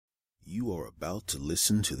You are about to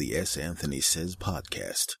listen to the S. Anthony Says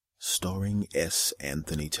podcast, starring S.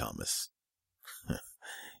 Anthony Thomas.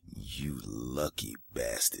 You lucky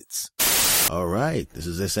bastards. All right, this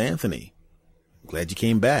is S. Anthony. Glad you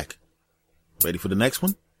came back. Ready for the next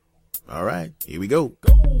one? All right, here we go.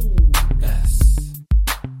 Go! S.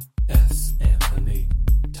 Anthony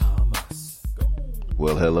Thomas. Go!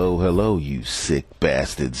 Well, hello, you sick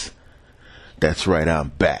bastards. That's right, I'm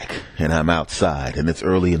back, and I'm outside, and it's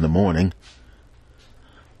early in the morning,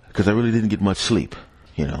 because I really didn't get much sleep.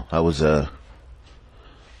 You know, I was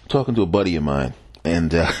talking to a buddy of mine,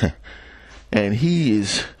 and he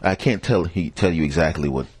is, I can't tell you exactly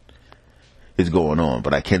what is going on,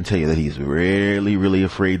 but I can tell you that he's really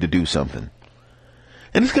afraid to do something.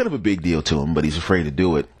 And it's kind of a big deal to him, but he's afraid to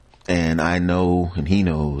do it, and I know, and he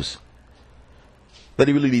knows, that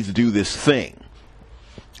he really needs to do this thing.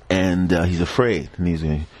 And he's afraid, and he's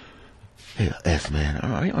going, "Hey, S man,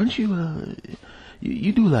 aren't you?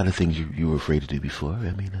 You do a lot of things you were afraid to do before.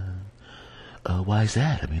 I mean, why is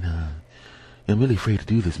that? I mean, I'm really afraid to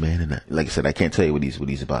do this, man." And like I said, I can't tell you what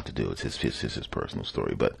he's about to do. It's his personal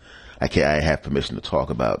story, but I have permission to talk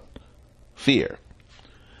about fear.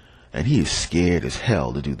 And he is scared as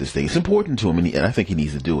hell to do this thing. It's important to him, and I think he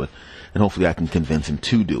needs to do it. And hopefully, I can convince him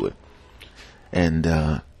to do it.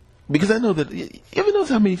 And because I know that, you ever notice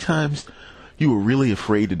how many times you were really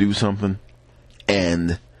afraid to do something,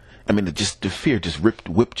 and I mean, the fear just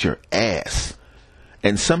whipped your ass,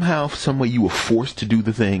 and somehow, some way, you were forced to do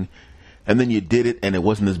the thing, and then you did it, and it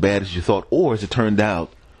wasn't as bad as you thought, or as it turned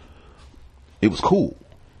out, it was cool.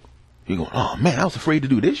 You're going, "Oh man, I was afraid to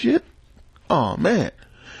do this shit. Oh man,"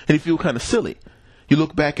 and you feel kind of silly. You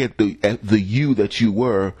look back at the you that you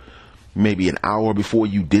were maybe an hour before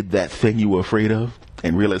you did that thing you were afraid of,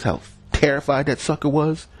 and realize how terrified that sucker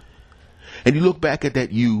was. And you look back at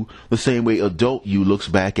that you the same way adult you looks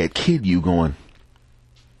back at kid you, going,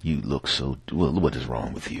 "You look so, well, what is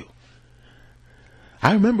wrong with you?"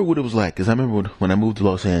 I remember what it was like, because I remember when I moved to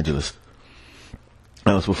Los Angeles,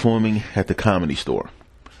 I was performing at the Comedy Store.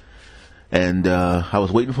 And I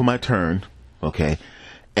was waiting for my turn, okay?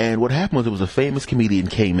 And what happened was, it was a famous comedian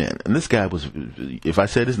came in. And this guy was, if I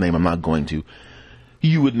said his name, I'm not going to,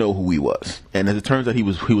 you would know who he was. And as it turns out, he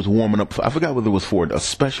was warming up. I forgot whether it was for a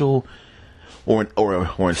special or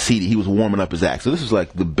a CD. He was warming up his act. So this was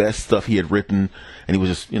like the best stuff he had written, and he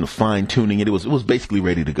was just, fine tuning it. It was basically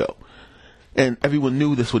ready to go. And everyone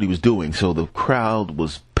knew that's what he was doing. So the crowd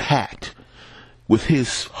was packed with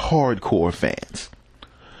his hardcore fans.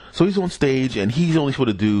 So he's on stage, and he's only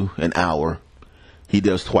supposed to do an hour. He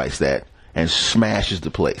does twice that and smashes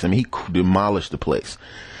the place. I mean, he demolished the place.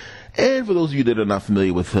 And for those of you that are not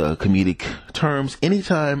familiar with comedic terms,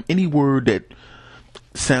 anytime, any word that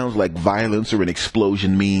sounds like violence or an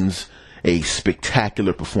explosion means a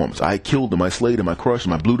spectacular performance. I killed him, I slayed him, I crushed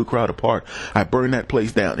him, I blew the crowd apart, I burned that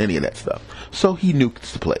place down, any of that stuff. So he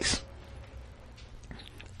nukes the place.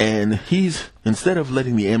 And he's, instead of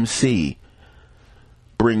letting the MC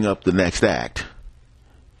bring up the next act,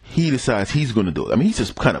 he decides he's going to do it. I mean, he's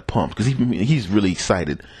just kind of pumped, because he's really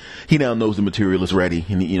excited. He now knows the material is ready,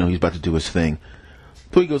 and he's about to do his thing.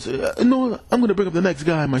 So he goes, "No, I'm going to bring up the next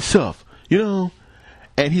guy myself,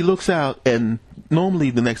 And he looks out, and normally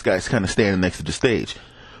the next guy's kind of standing next to the stage.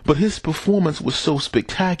 But his performance was so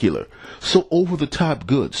spectacular, so over-the-top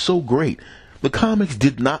good, so great. The comics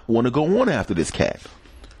did not want to go on after this cat.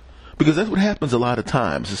 Because that's what happens a lot of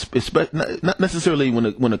times. Not necessarily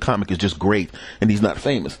when a comic is just great and he's not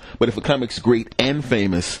famous. But if a comic's great and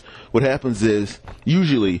famous, what happens is,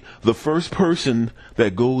 usually, the first person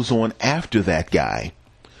that goes on after that guy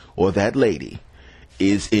or that lady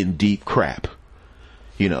is in deep crap.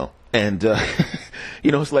 And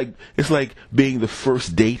it's like being the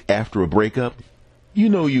first date after a breakup.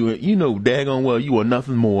 Daggone well you are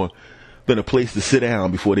nothing more than a place to sit down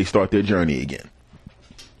before they start their journey again.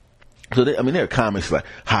 So there are comics like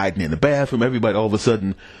hiding in the bathroom. Everybody, all of a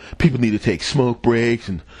sudden, people need to take smoke breaks,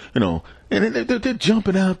 and and they're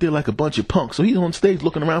jumping out there like a bunch of punks. So he's on stage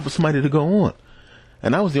looking around for somebody to go on,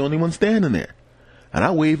 and I was the only one standing there, and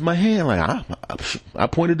I waved my hand like I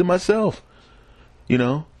pointed to myself,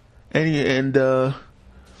 and then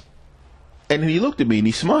he looked at me and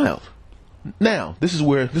he smiled. Now let's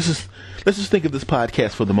just think of this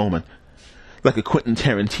podcast for the moment like a Quentin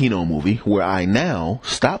Tarantino movie, where I now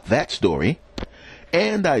stop that story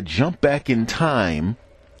and I jump back in time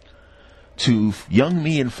to young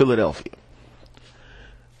me in Philadelphia.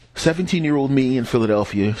 17-year-old me in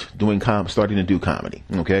Philadelphia starting to do comedy,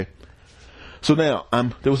 okay? So now,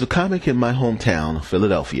 there was a comic in my hometown,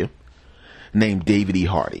 Philadelphia, named David E.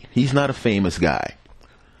 Hardy. He's not a famous guy.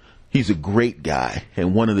 He's a great guy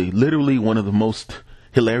and literally one of the most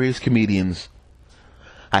hilarious comedians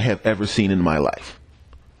I have ever seen in my life.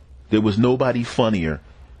 There was nobody funnier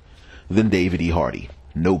than David E. Hardy.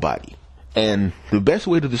 Nobody. And the best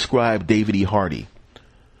way to describe David E. Hardy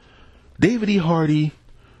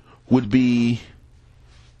would be,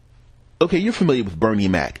 okay, you're familiar with Bernie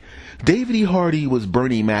Mac. David E. Hardy was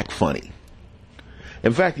Bernie Mac funny.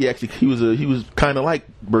 In fact, he was kind of like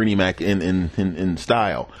Bernie Mac in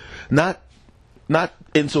style. Not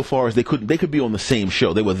insofar as they could be on the same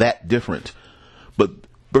show. They were that different. But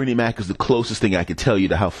Bernie Mac is the closest thing I could tell you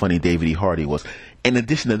to how funny David E. Hardy was. In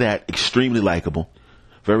addition to that, extremely likable,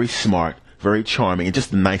 very smart, very charming, and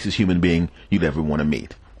just the nicest human being you'd ever want to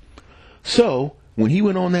meet. So, when he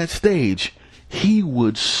went on that stage, he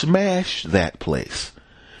would smash that place.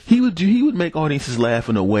 He would make audiences laugh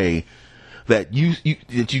in a way that you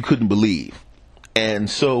couldn't believe. And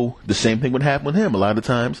so, the same thing would happen with him. A lot of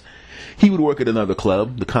times, he would work at another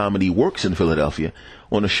club, the Comedy Works in Philadelphia,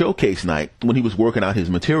 on a showcase night when he was working out his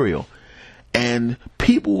material. And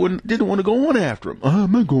people didn't want to go on after him.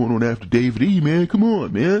 I'm not going on after David E., man. Come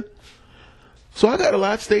on, man. So I got a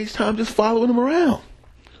lot of stage time just following him around.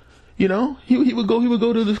 You know, he would go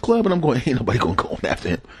to this club, and I'm going, ain't nobody gonna go on after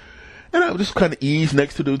him. And I would just kind of ease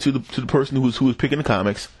next to the person who was picking the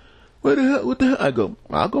comics. What the hell? I go,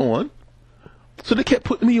 I'll go on. So they kept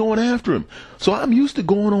putting me on after him. So I'm used to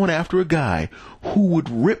going on after a guy who would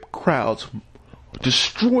rip crowds,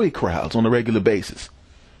 destroy crowds on a regular basis.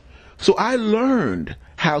 So I learned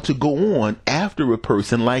how to go on after a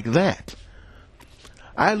person like that.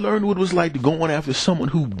 I learned what it was like to go on after someone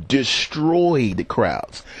who destroyed the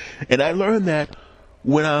crowds. And I learned that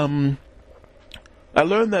when I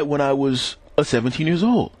was 17 years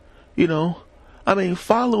old. You know, I mean,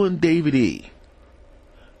 following David E.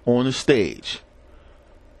 on the stage,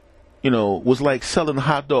 you know, was like selling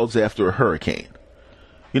hot dogs after a hurricane.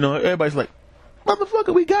 You know, everybody's like,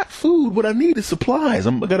 motherfucker, we got food. What I need is supplies.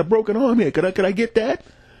 I got a broken arm here. Could I get that?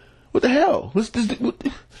 What the hell? What's this?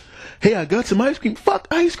 Hey, I got some ice cream. Fuck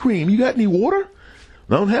ice cream. You got any water?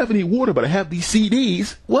 I don't have any water, but I have these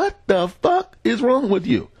CDs. What the fuck is wrong with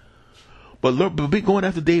you? But going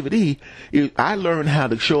after David E., I learned how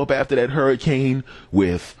to show up after that hurricane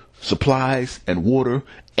with supplies and water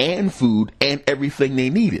and food and everything they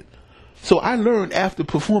needed. So I learned after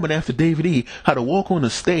performing after David E. how to walk on a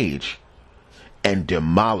stage and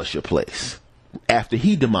demolish a place. After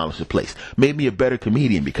he demolished a place, made me a better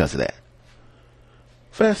comedian because of that.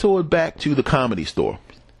 Fast forward back to the Comedy Store.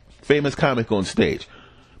 Famous comic on stage.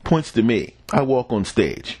 Points to me. I walk on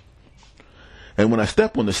stage. And when I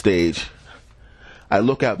step on the stage, I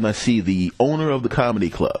look out and I see the owner of the comedy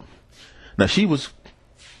club. Now, she was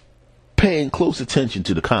paying close attention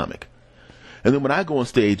to the comic. And then when I go on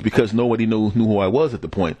stage, because nobody knew who I was at the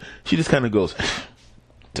point, she just kind of goes,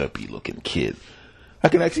 "Dumpy looking kid." I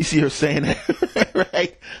can actually see her saying that,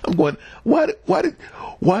 right? I'm going,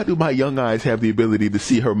 why do my young eyes have the ability to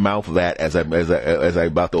see her mouth that as I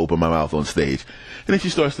about to open my mouth on stage? And then she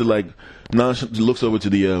starts to looks over to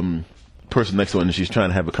the person next to her, and she's trying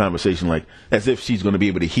to have a conversation, like as if she's going to be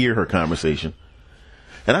able to hear her conversation.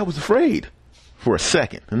 And I was afraid for a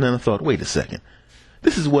second, and then I thought, wait a second,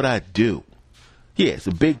 this is what I do. Yeah, it's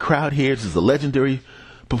a big crowd here. This is a legendary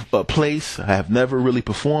place. I have never really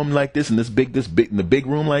performed like this in this big in the big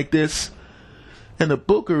room like this. And the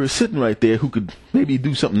booker is sitting right there who could maybe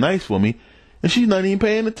do something nice for me, and she's not even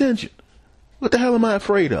paying attention. What the hell am I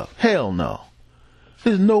afraid of? Hell no.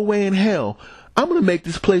 There's no way in hell I'm going to make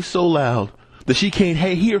this place so loud that she can't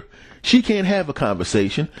hear. She can't have a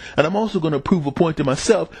conversation. And I'm also going to prove a point to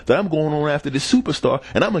myself that I'm going on after this superstar,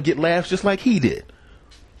 and I'm going to get laughs just like he did.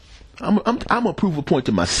 I'm going to prove a point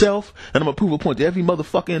to myself, and I'm going to prove a point to every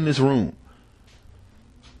motherfucker in this room.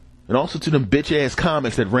 And also to them bitch-ass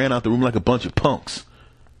comics that ran out the room like a bunch of punks.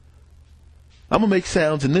 I'm going to make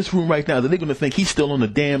sounds in this room right now that they're going to think he's still on the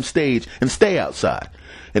damn stage and stay outside.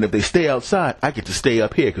 And if they stay outside, I get to stay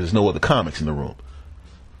up here because there's no other comics in the room.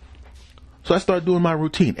 So I start doing my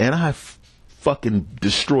routine, and I fucking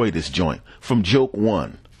destroy this joint from joke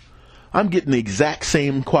one. I'm getting the exact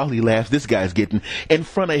same quality laughs this guy's getting in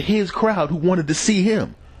front of his crowd who wanted to see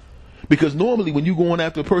him. Because normally when you go on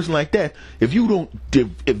after a person like that, if you don't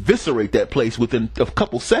eviscerate that place within a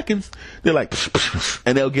couple seconds, they're like,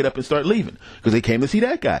 and they'll get up and start leaving because they came to see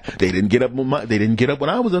that guy. They didn't get up when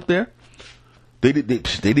I was up there. They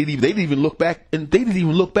didn't even look back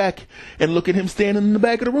and look at him standing in the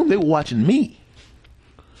back of the room. They were watching me.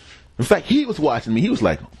 In fact, he was watching me. He was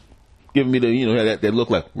like giving me the that look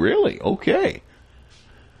like, really? Okay.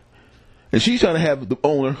 And she's trying to have the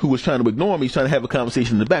owner who was trying to ignore me, she's trying to have a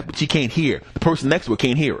conversation in the back, but she can't hear. The person next to her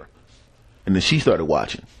can't hear her. And then she started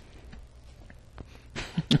watching.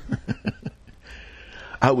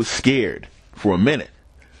 I was scared for a minute.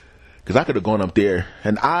 Because I could have gone up there,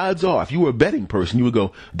 and odds are, if you were a betting person, you would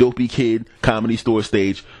go, Dopey Kid, Comedy Store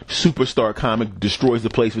stage, superstar comic, destroys the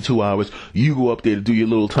place for 2 hours. You go up there to do your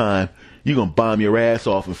little time. You're going to bomb your ass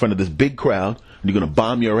off in front of this big crowd. And you're going to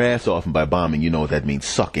bomb your ass off. And by bombing, you know what that means,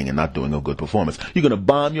 sucking and not doing a good performance. You're going to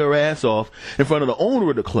bomb your ass off in front of the owner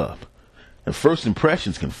of the club. And first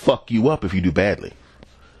impressions can fuck you up if you do badly.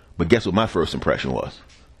 But guess what my first impression was?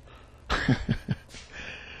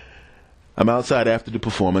 I'm outside after the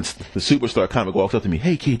performance. The superstar comic walks up to me.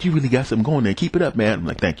 Hey, kid, you really got something going there. Keep it up, man. I'm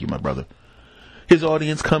like, thank you, my brother. His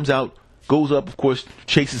audience comes out, goes up, of course,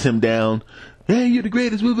 chases him down. Hey, you're the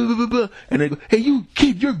greatest. Blah, blah, blah, blah, blah. And they go, hey, you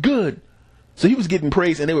kid, you're good. So he was getting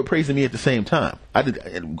praised, and they were praising me at the same time.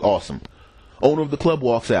 Awesome. Owner of the club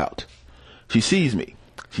walks out. She sees me.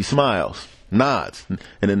 She smiles, nods, and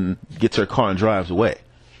then gets her car and drives away.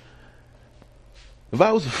 If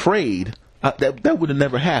I was afraid, that would have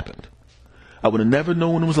never happened. I would have never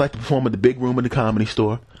known what it was like to perform at the big room in the Comedy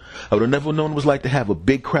Store. I would have never known what it was like to have a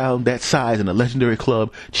big crowd that size in a legendary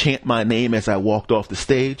club chant my name as I walked off the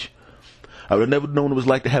stage. I would have never known what it was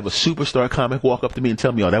like to have a superstar comic walk up to me and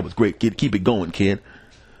tell me, oh, that was great, kid. Keep it going, kid.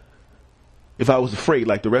 If I was afraid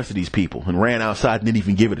like the rest of these people and ran outside and didn't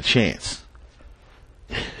even give it a chance.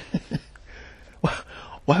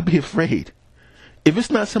 Why be afraid? If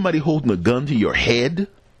it's not somebody holding a gun to your head,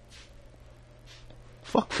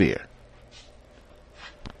 fuck fear.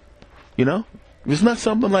 You know? If it's not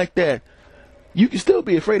something like that, you can still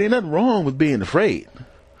be afraid. Ain't nothing wrong with being afraid.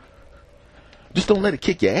 Just don't let it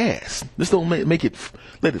kick your ass. Just don't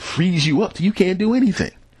let it freeze you up till you can't do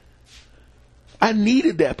anything. I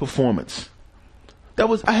needed that performance.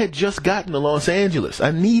 I had just gotten to Los Angeles.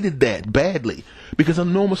 I needed that badly. Because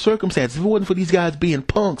under normal circumstances, if it wasn't for these guys being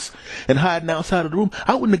punks and hiding outside of the room,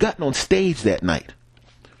 I wouldn't have gotten on stage that night.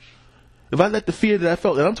 If I let the fear that I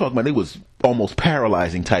felt, and I'm talking about, it was almost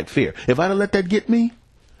paralyzing type fear. If I'd have let that get me,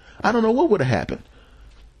 I don't know what would have happened.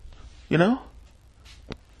 You know?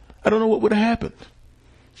 I don't know what would have happened.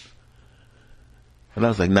 And I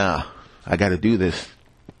was like, nah, I got to do this.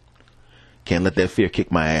 Can't let that fear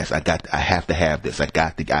kick my ass. I have to have this.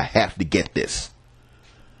 I have to get this.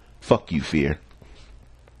 Fuck you, fear.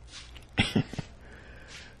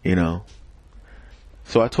 You know?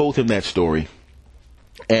 So I told him that story.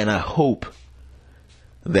 And I hope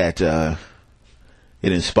that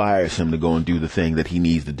it inspires him to go and do the thing that he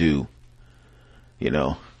needs to do. You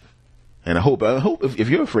know? And I hope if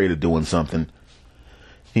you're afraid of doing something,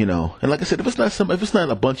 you know, and like I said, if it's not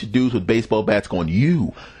a bunch of dudes with baseball bats going,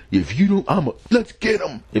 if you don't, let's get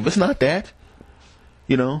them. If it's not that,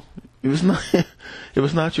 you know, if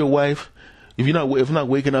it's not your wife, if not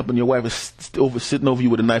waking up and your wife is sitting over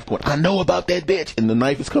you with a knife going, I know about that bitch, and the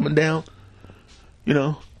knife is coming down, you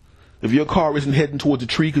know, if your car isn't heading towards a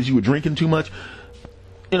tree because you were drinking too much,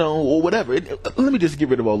 you know, or whatever. Let me just get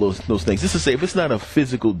rid of all those things. Just to say, if it's not a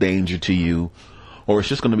physical danger to you, or it's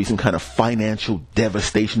just going to be some kind of financial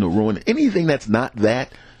devastation or ruin, anything that's not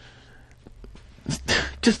that,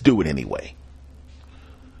 just do it anyway.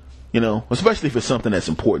 You know, especially if it's something that's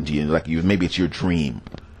important to you, like maybe it's your dream.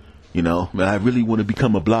 You know, man, I really want to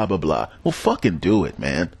become a blah, blah, blah. Well, fucking do it,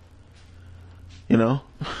 man. You know?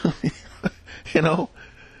 You know?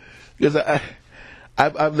 Because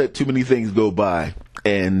I've let too many things go by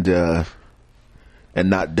and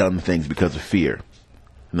not done things because of fear.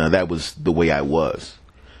 Now, that was the way I was.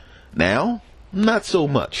 Now, not so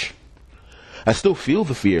much. I still feel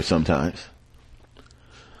the fear sometimes.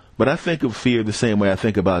 But I think of fear the same way I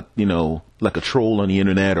think about, you know, like a troll on the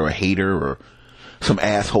internet or a hater or some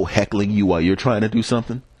asshole heckling you while you're trying to do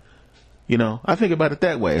something. You know, I think about it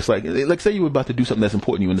that way. It's like say you were about to do something that's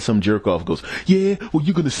important to you and some jerk off goes, yeah, well,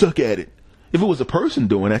 you're going to suck at it. If it was a person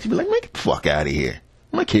doing that, you'd be like, man, get the fuck out of here.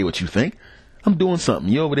 I don't care what you think. I'm doing something.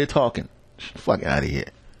 You're over there talking. Get the fuck out of here.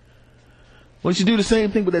 Why don't you do the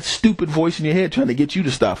same thing with that stupid voice in your head trying to get you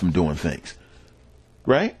to stop from doing things?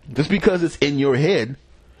 Right? Just because it's in your head,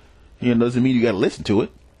 you know, doesn't mean you got to listen to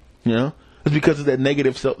it. You know? Just because of that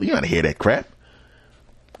negative self, you got to hear that crap.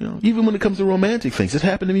 You know, even when it comes to romantic things. It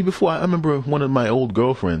happened to me before. I remember one of my old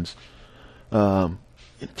girlfriends,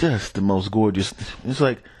 just the most gorgeous. It's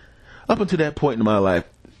like, up until that point in my life,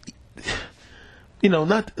 you know,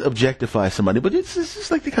 not to objectify somebody, but it's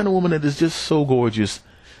just like the kind of woman that is just so gorgeous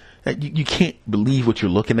that you can't believe what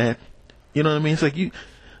you're looking at. You know what I mean? It's like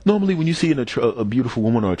Normally, when you see a beautiful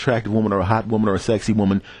woman or attractive woman or a hot woman or a sexy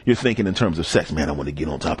woman, you're thinking in terms of sex. Man, I want to get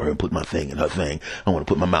on top of her and put my thing in her thing. I want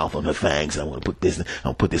to put my mouth on her fangs. I want to put this. I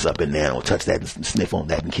want to put this up in there. I want to touch that and sniff on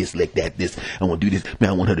that and kiss like that. This. I want to do this. Man,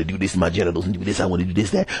 I want her to do this in my genitals and do this. I want to do this,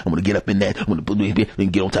 that. I want to get up in that. I want to put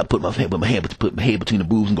and get on top. Put my hand between the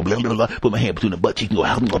boobs and go blah blah blah. Put my hand between the butt cheeks and go.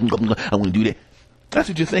 I want to do that. That's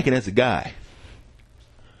what you're thinking as a guy.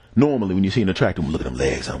 Normally, when you see an attractive woman, look at them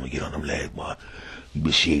legs. I want to get on them legs, boy. You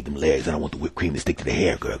just shave them legs. I don't want the whipped cream to stick to the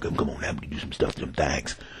hair, girl. Come on, now, do some stuff to them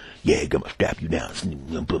things. Yeah, gonna strap you down.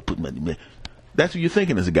 That's what you're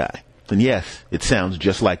thinking as a guy. And yes, it sounds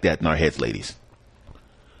just like that in our heads, ladies.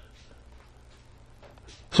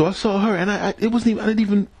 So I saw her, and I wasn't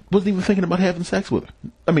even thinking about having sex with her.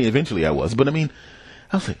 I mean, eventually I was, but I mean,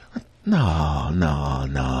 I was like, no,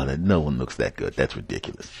 no one looks that good. That's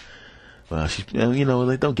ridiculous. Well, she,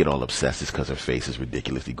 like, don't get all obsessed just because her face is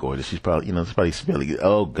ridiculously gorgeous. She's probably, it's probably smelly good.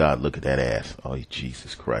 Oh, God, look at that ass. Oh,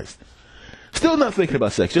 Jesus Christ. Still not thinking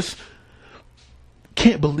about sex. Just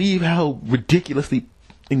can't believe how ridiculously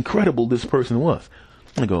incredible this person was.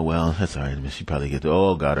 I go, well, that's all right. She probably gets,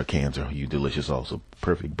 oh, God, her cancer. You delicious also.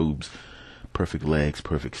 Perfect boobs, perfect legs,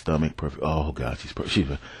 perfect stomach, perfect. Oh, God, she's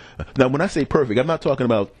perfect. Now, when I say perfect, I'm not talking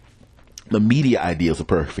about the media ideals of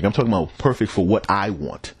perfect. I'm talking about perfect for what I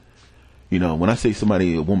want. When I say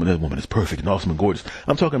that woman is perfect and awesome and gorgeous,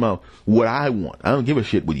 I'm talking about what I want. I don't give a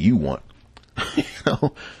shit what you want.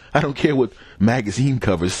 I don't care what magazine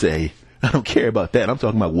covers say. I don't care about that. I'm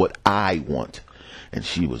talking about what I want. And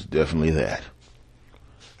she was definitely that.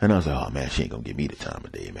 And I was like, oh man, she ain't gonna give me the time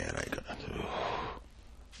of day, man. I ain't gonna.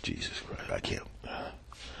 Jesus Christ, I can't.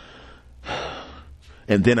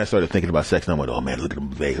 And then I started thinking about sex, and I went, oh man, look at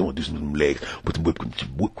them legs. I want to do some of them legs. Put some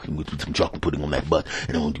with some chocolate pudding on that butt.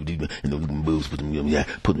 And I want to do and those boobs,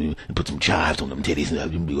 put some chives on them titties. And I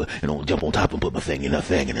want to jump on top and put my thing in her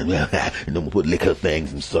thing. And then we'll lick her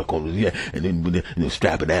things and suck on it. And then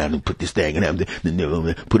strap it down and put this thing in there.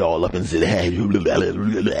 Then put it all up and say,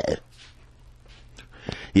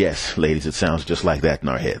 yes, ladies, it sounds just like that in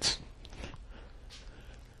our heads.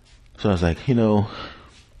 So I was like,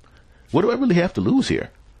 what do I really have to lose here?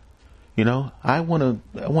 I want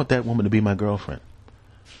that woman to be my girlfriend.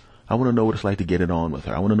 I want to know what it's like to get it on with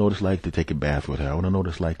her. I want to know what it's like to take a bath with her. I want to know what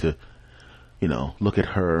it's like to, look at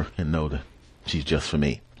her and know that she's just for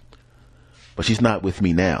me. But she's not with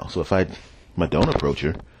me now. So if I don't approach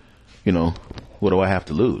her, what do I have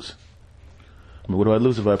to lose? I mean, what do I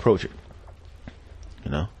lose if I approach her?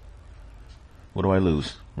 What do I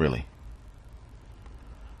lose, really?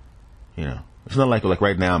 It's not like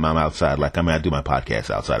right now I'm outside. I do my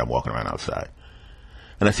podcast outside. I'm walking around outside.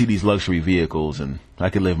 And I see these luxury vehicles, and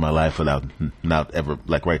I could live my life without not ever,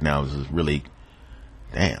 like right now, this is really,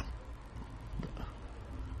 damn.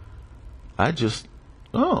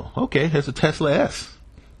 Okay, there's a Tesla S.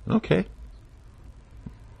 Okay.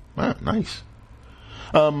 Wow, nice.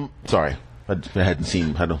 Sorry. I hadn't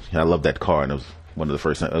seen, I love that car, and it was one of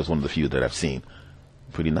the few that I've seen.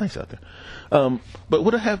 Pretty nice out there. But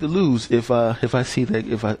what do I have to lose if I see that,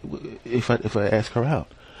 if I ask her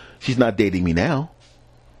out? She's not dating me now.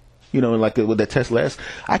 Like with that Tesla S,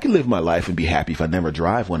 I can live my life and be happy if I never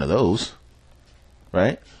drive one of those.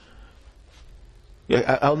 Right?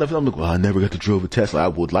 Yeah, I'm like, well, I never got to drive a Tesla. I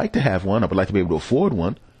would like to have one. I would like to be able to afford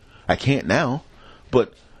one. I can't now,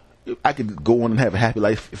 but I could go on and have a happy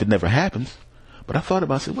life if it never happens. But I thought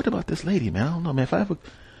about, what about this lady, man? I don't know, man.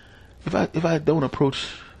 If I don't approach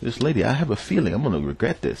this lady, I have a feeling I'm going to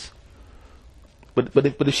regret this. But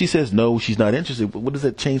if she says no, she's not interested, what does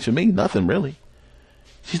that change for me? Nothing, really.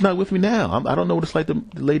 She's not with me now. I don't know what it's like to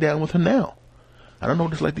lay down with her now. I don't know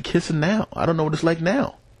what it's like to kiss her now. I don't know what it's like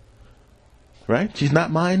now. Right? She's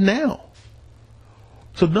not mine now.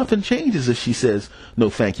 So nothing changes if she says no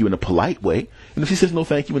thank you in a polite way. And if she says no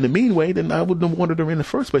thank you in a mean way, then I wouldn't have wanted her in the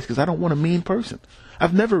first place, because I don't want a mean person.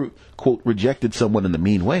 I've never, quote, rejected someone in a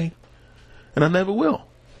mean way. And I never will.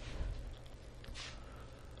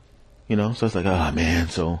 So it's like, oh man.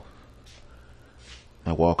 So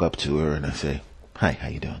I walk up to her and I say, hi, how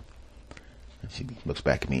you doing? And she looks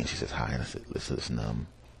back at me and she says, hi. And I said, listen,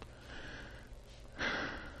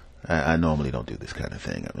 I normally don't do this kind of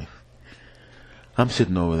thing. I mean, I'm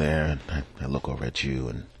sitting over there and I look over at you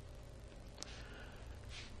and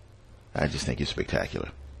I just think you're spectacular,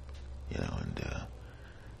 and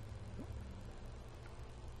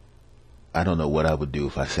I don't know what I would do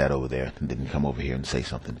if I sat over there and didn't come over here and say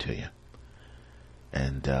something to you.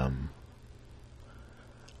 And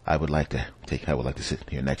I would like to sit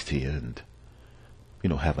here next to you and,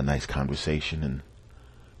 have a nice conversation,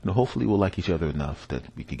 and hopefully we'll like each other enough that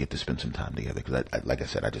we could get to spend some time together. Because like I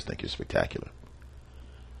said, I just think you're spectacular.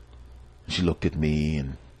 She looked at me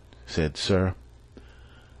and said, "Sir,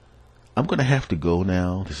 I'm going to have to go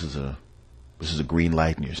now. This is a green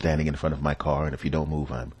light and you're standing in front of my car. And if you don't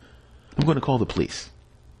move, I'm going to call the police."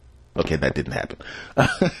 Okay, that didn't happen.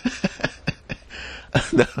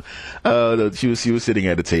 No, she was sitting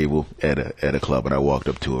at a table at a club, and I walked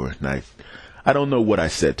up to her, and I don't know what I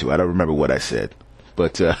said to her. I don't remember what I said,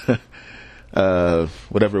 but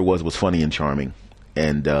whatever it was funny and charming.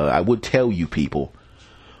 And I would tell you people,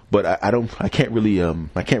 but I can't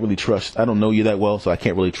really trust. I don't know you that well, so I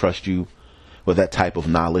can't really trust you with that type of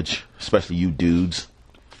knowledge, especially you dudes.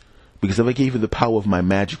 Because if I gave you the power of my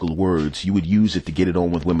magical words, you would use it to get it on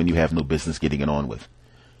with women you have no business getting it on with.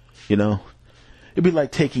 You know? It'd be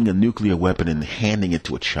like taking a nuclear weapon and handing it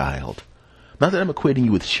to a child. Not that I'm equating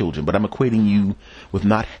you with children, but I'm equating you with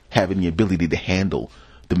not having the ability to handle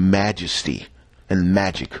the majesty and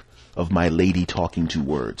magic of my lady talking to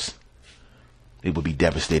words. It would be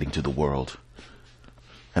devastating to the world.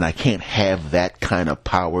 And I can't have that kind of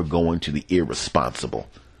power going to the irresponsible.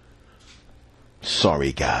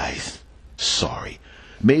 Sorry, guys. Sorry.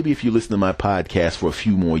 Maybe if you listen to my podcast for a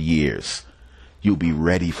few more years, you'll be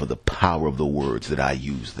ready for the power of the words that I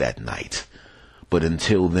used that night. But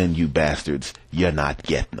until then, you bastards, you're not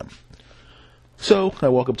getting them. So I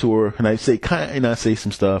walk up to her and I say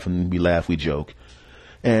some stuff, and we laugh, we joke.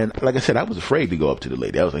 And like I said, I was afraid to go up to the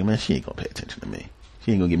lady. I was like, man, she ain't gonna pay attention to me.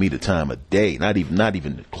 She ain't gonna give me the time of day. Not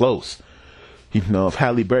even close. You know, if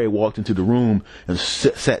Halle Berry walked into the room and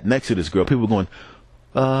sat next to this girl, people were going,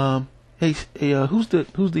 hey, who's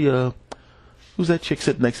that chick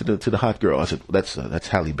sitting next to the hot girl? I said, that's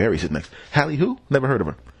Halle Berry sitting next. Halle who? Never heard of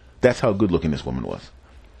her. That's how good looking this woman was.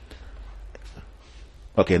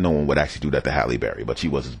 Okay, no one would actually do that to Halle Berry, but she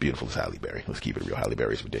was as beautiful as Halle Berry. Let's keep it real. Halle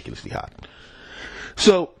Berry is ridiculously hot.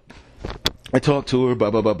 So I talked to her,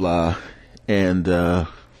 blah blah blah blah, and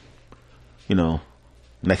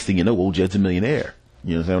next thing you know, old Jed's a millionaire.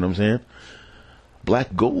 You understand what I'm saying?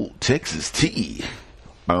 Black Gold, Texas tea.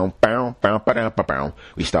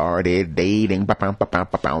 We started dating.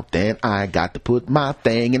 Then I got to put my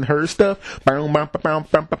thing in her stuff.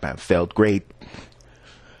 Felt great.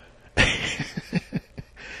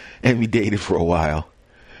 And we dated for a while.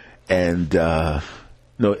 And it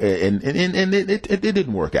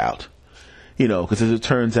didn't work out. You know, because as it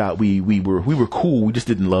turns out, we were cool. We just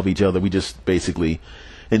didn't love each other. We just basically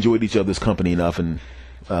enjoyed each other's company enough. And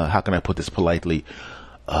how can I put this politely?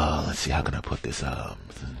 Let's see. How can I put this?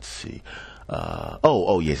 Let's see.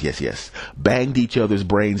 Yes. Banged each other's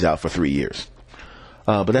brains out for 3 years.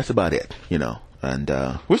 But that's about it. You know. And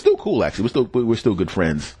we're still cool. Actually, we're still good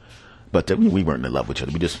friends. But we weren't in love with each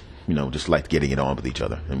other. We just liked getting it on with each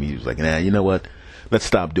other. And he was like, nah, you know what? Let's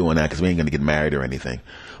stop doing that because we ain't going to get married or anything.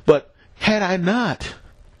 But had I not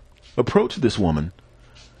approached this woman,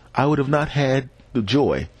 I would have not had the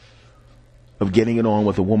joy of getting it on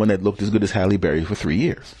with a woman that looked as good as Halle Berry for 3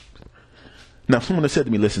 years. Now, if someone had said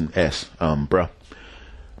to me, listen, bro,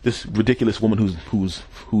 this ridiculous woman who is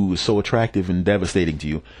so attractive and devastating to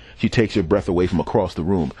you, she takes your breath away from across the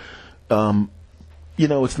room.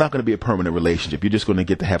 It's not going to be a permanent relationship. You're just going to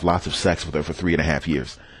get to have lots of sex with her for 3.5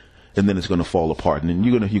 years. And then it's going to fall apart. And then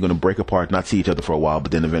you're going to break apart, not see each other for a while,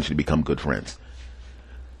 but then eventually become good friends.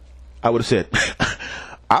 I would have said,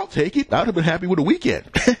 I'll take it. I would have been happy with a weekend.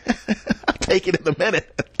 I'll take it in a minute.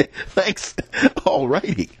 Thanks. All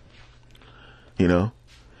righty. You know?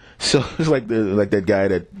 So it's like that guy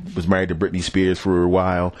that was married to Britney Spears for a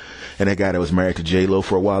while, and that guy that was married to J-Lo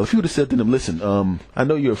for a while. If you would have said to them, listen, I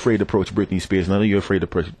know you're afraid to approach Britney Spears, and I know you're afraid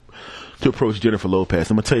to approach Jennifer Lopez.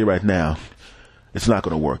 I'm going to tell you right now, it's not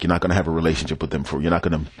going to work. You're not going to have a relationship with them you're not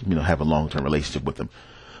going to, have a long-term relationship with them.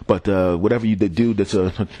 But whatever you do that's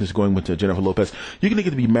going with Jennifer Lopez, you're going to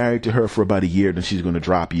get to be married to her for about a year, then she's going to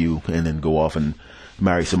drop you and then go off and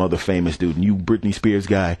marry some other famous dude. And you, Britney Spears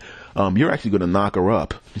guy, you're actually going to knock her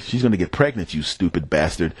up. She's going to get pregnant, you stupid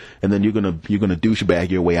bastard. And then you're going to douchebag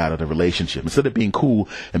your way out of the relationship. Instead of being cool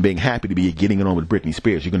and being happy to be getting it on with Britney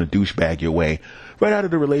Spears, you're going to douchebag your way right out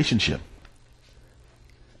of the relationship.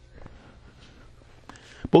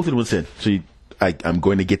 Both of them said, so I'm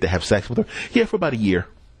going to get to have sex with her? Yeah, for about a year.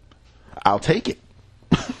 I'll take it.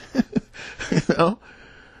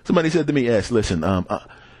 Somebody said to me, listen,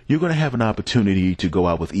 you're going to have an opportunity to go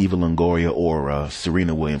out with Eva Longoria or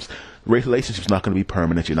Serena Williams. The relationship's not going to be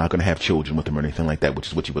permanent. You're not going to have children with them or anything like that, which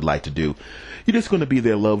is what you would like to do. You're just going to be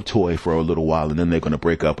their love toy for a little while, and then they're going to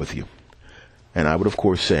break up with you. And I would, of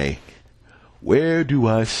course, say, where do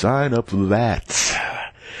I sign up for that?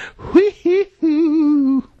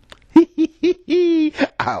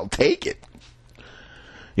 I'll take it.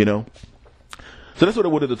 So that's what I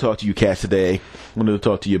wanted to talk to you cats today. wanted to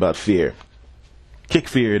talk to you about fear. Kick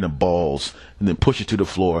fear in the balls and then push it to the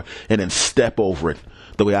floor and then step over it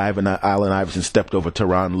the way Allen Iverson stepped over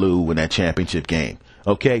Tyronn Lue in that championship game.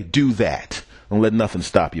 Okay? Do that. Don't let nothing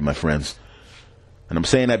stop you, my friends. And I'm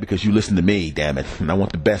saying that because you listen to me, damn it. And I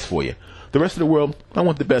want the best for you. The rest of the world, I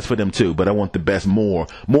want the best for them too, but I want the best more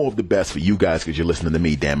of the best for you guys because you're listening to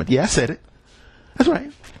me, damn it. Yeah, I said it. That's right.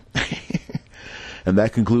 And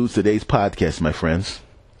that concludes today's podcast, my friends.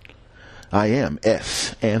 I am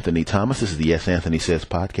S. Anthony Thomas. This is the S. Anthony Says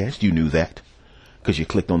podcast. You knew that because you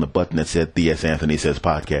clicked on the button that said the S. Anthony Says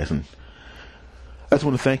podcast. And I just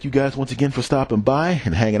want to thank you guys once again for stopping by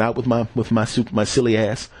and hanging out with my silly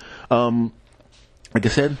ass. Like I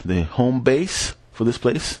said, the home base for this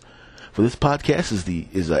place, for this podcast is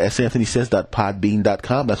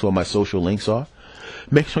santhonysays.podbean.com. That's where my social links are.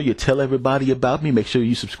 Make sure you tell everybody about me. Make sure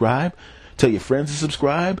you subscribe. Tell your friends to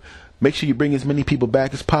subscribe. Make sure you bring as many people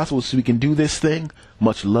back as possible so we can do this thing.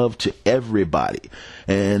 Much love to everybody.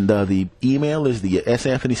 And the email is the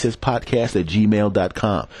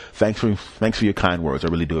santhonysayspodcast@gmail.com. Thanks for your kind words. I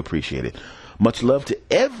really do appreciate it. Much love to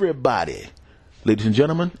everybody. Ladies and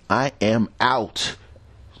gentlemen, I am out.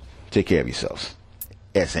 Take care of yourselves.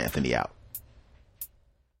 S. Anthony out.